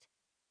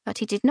but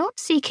he did not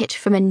seek it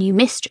from a new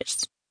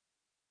mistress.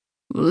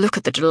 "Look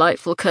at the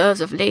delightful curves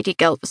of Lady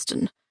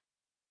Galveston,"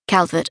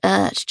 Calvert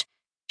urged.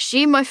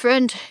 "She, my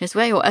friend, is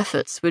where your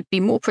efforts would be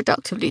more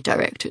productively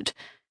directed."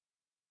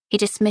 He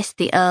dismissed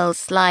the Earl's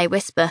sly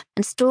whisper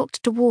and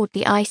stalked toward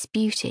the ice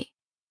beauty.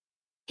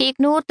 He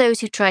ignored those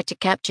who tried to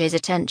capture his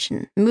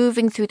attention,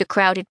 moving through the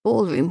crowded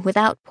ballroom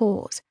without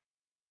pause.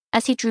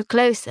 As he drew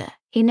closer,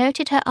 he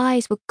noted her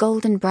eyes were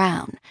golden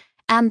brown,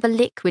 amber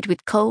liquid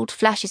with cold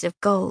flashes of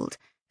gold,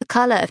 the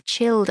colour of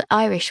chilled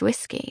Irish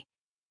whiskey.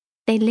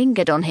 They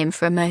lingered on him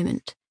for a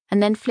moment,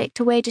 and then flicked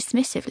away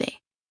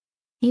dismissively.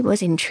 He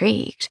was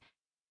intrigued.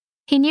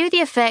 He knew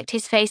the effect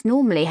his face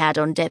normally had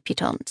on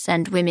debutantes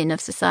and women of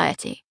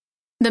society.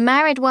 The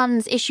married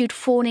ones issued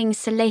fawning,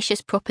 salacious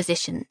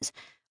propositions,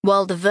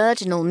 while the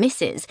virginal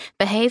misses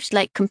behaved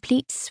like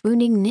complete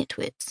swooning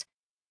nitwits.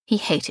 He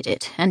hated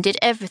it, and did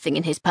everything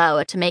in his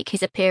power to make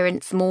his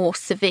appearance more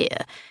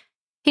severe.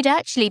 He'd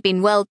actually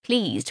been well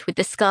pleased with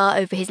the scar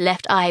over his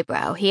left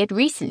eyebrow he had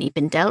recently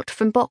been dealt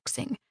from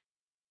boxing.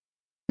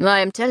 "I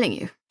am telling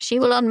you, she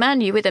will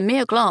unman you with a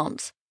mere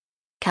glance,"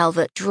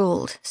 Calvert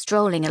drawled,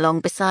 strolling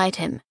along beside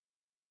him.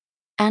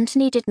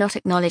 Anthony did not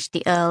acknowledge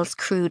the Earl's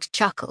crude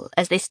chuckle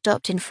as they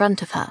stopped in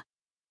front of her.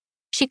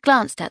 She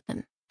glanced at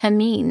them, her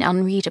mien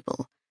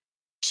unreadable.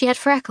 She had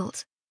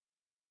freckles.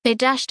 They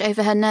dashed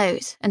over her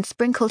nose and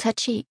sprinkled her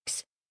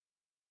cheeks.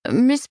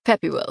 "Miss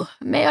Peppiwell,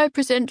 may I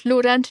present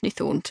Lord Anthony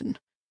Thornton?"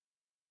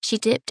 She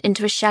dipped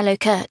into a shallow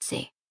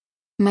curtsy.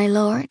 "My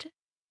lord?"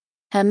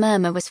 Her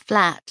murmur was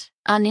flat,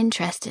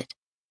 uninterested.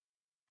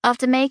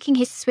 After making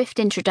his swift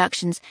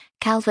introductions,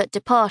 Calvert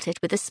departed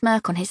with a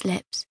smirk on his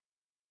lips.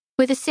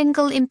 With a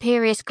single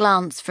imperious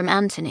glance from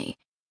Anthony,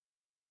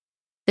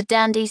 the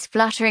dandies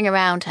fluttering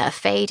around her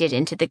faded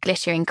into the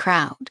glittering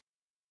crowd.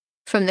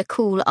 From the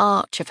cool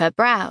arch of her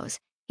brows,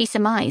 he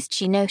surmised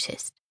she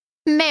noticed.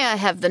 "May I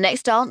have the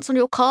next dance on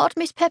your card,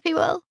 Miss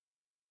Peppiwell?"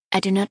 "I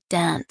do not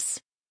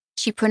dance."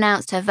 She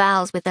pronounced her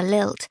vowels with a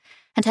lilt,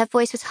 and her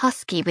voice was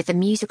husky with a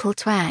musical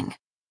twang.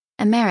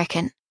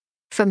 American.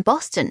 From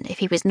Boston, if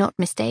he was not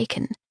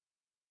mistaken.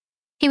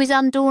 He was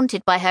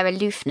undaunted by her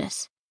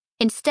aloofness.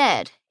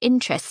 Instead,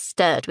 interest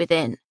stirred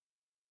within.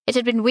 It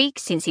had been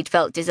weeks since he'd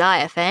felt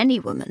desire for any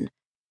woman.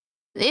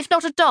 "If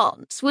not a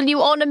dance, will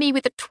you honour me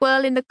with a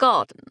twirl in the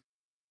garden?"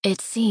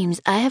 "It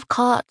seems I have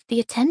caught the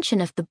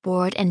attention of the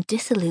bored and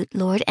dissolute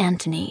Lord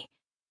Anthony."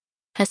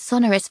 Her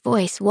sonorous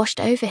voice washed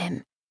over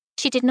him.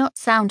 She did not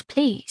sound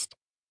pleased.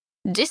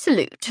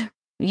 "Dissolute?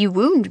 You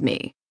wound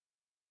me."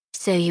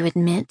 "So you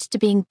admit to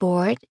being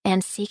bored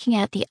and seeking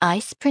out the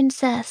ice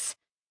princess?"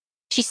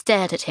 She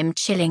stared at him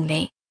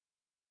chillingly.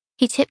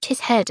 He tipped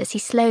his head as he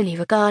slowly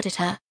regarded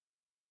her.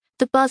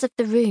 The buzz of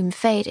the room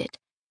faded,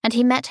 and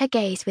he met her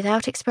gaze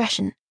without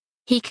expression.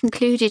 He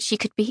concluded she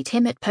could beat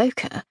him at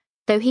poker,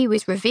 though he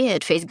was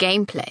revered for his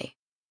gameplay.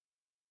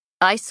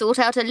 "I sought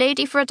out a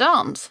lady for a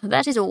dance,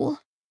 that is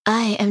all."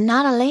 "I am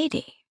not a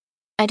lady.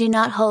 I do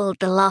not hold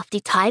the lofty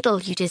title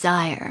you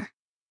desire.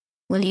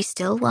 Will you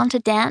still want to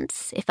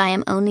dance if I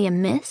am only a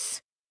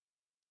miss?"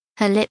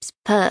 Her lips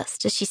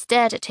pursed as she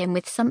stared at him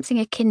with something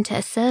akin to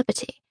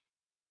acerbity.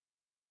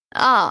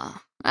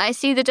 "Ah, I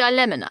see the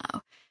dilemma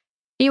now.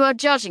 You are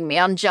judging me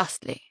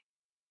unjustly."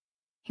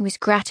 He was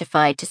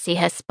gratified to see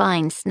her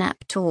spine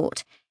snap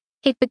taut.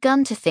 He'd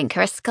begun to think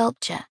her a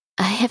sculpture.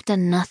 "I have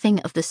done nothing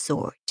of the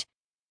sort."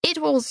 "It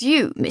was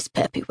you, Miss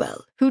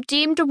Peppiwell, who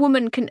deemed a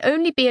woman can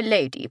only be a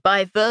lady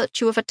by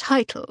virtue of a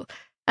title,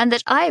 and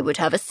that I would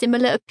have a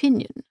similar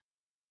opinion."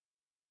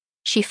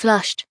 She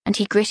flushed, and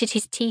he gritted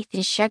his teeth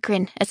in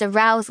chagrin as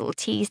arousal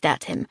teased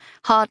at him,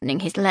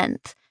 hardening his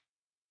length.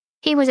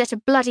 He was at a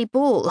bloody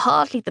ball,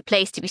 hardly the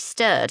place to be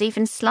stirred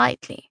even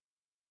slightly.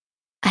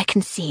 "I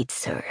concede,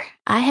 sir.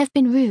 I have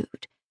been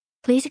rude.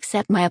 Please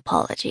accept my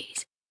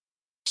apologies."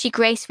 She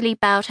gracefully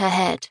bowed her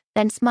head,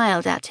 then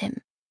smiled at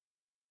him.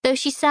 Though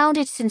she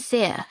sounded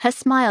sincere, her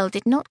smile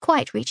did not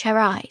quite reach her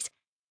eyes.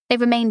 They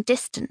remained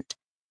distant.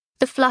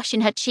 The flush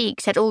in her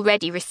cheeks had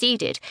already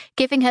receded,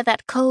 giving her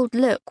that cold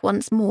look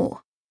once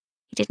more.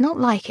 He did not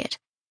like it.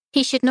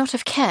 He should not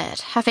have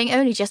cared, having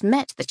only just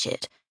met the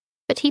chit,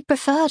 but he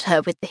preferred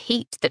her with the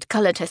heat that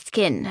coloured her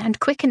skin and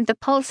quickened the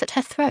pulse at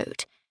her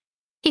throat.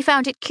 He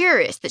found it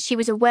curious that she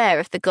was aware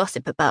of the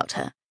gossip about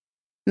her.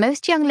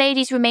 Most young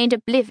ladies remained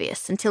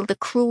oblivious until the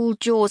cruel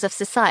jaws of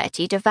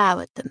society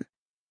devoured them.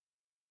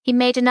 He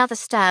made another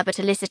stab at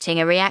eliciting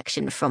a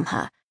reaction from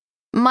her.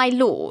 "My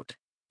lord,"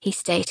 he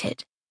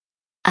stated.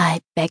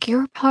 "I beg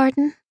your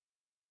pardon?"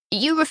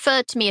 "You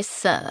referred to me as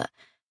sir.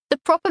 The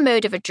proper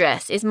mode of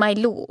address is my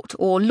lord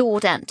or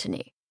Lord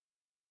Anthony."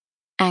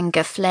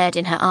 Anger flared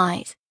in her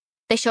eyes.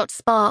 They shot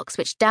sparks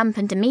which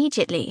dampened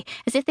immediately,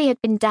 as if they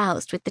had been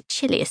doused with the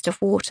chilliest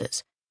of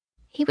waters.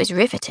 He was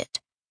riveted.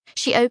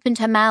 She opened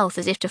her mouth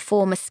as if to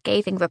form a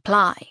scathing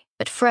reply,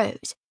 but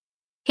froze.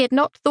 He had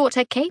not thought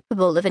her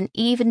capable of an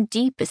even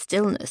deeper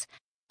stillness,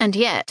 and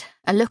yet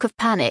a look of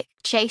panic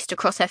chased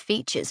across her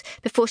features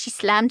before she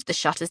slammed the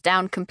shutters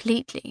down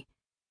completely.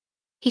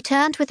 He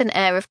turned with an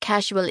air of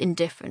casual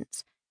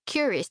indifference,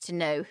 curious to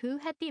know who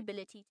had the ability to